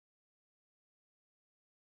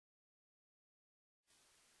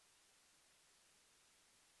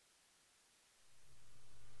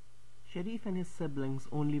Sharief and his siblings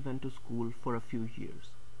only went to school for a few years.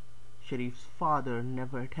 Sharief's father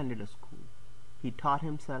never attended a school. He taught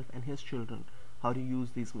himself and his children how to use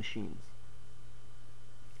these machines.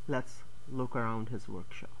 Let's look around his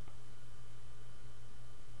workshop.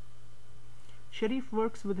 Sharief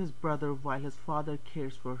works with his brother while his father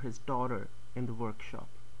cares for his daughter in the workshop.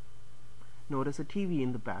 Notice a TV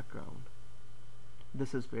in the background.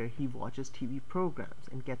 This is where he watches TV programs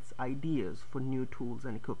and gets ideas for new tools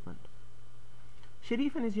and equipment.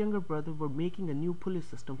 Sharief and his younger brother were making a new pulley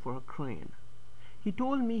system for a crane. He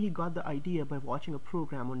told me he got the idea by watching a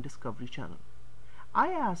program on Discovery Channel.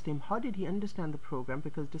 I asked him how did he understand the program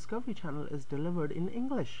because Discovery Channel is delivered in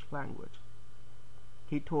English language.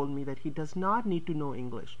 He told me that he does not need to know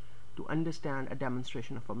English to understand a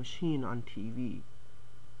demonstration of a machine on TV.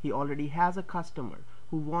 He already has a customer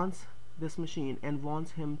who wants this machine and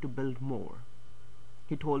wants him to build more.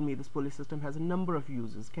 He told me this pulley system has a number of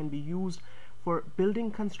uses, can be used for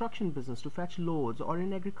building construction business to fetch loads or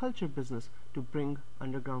in agriculture business to bring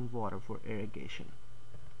underground water for irrigation.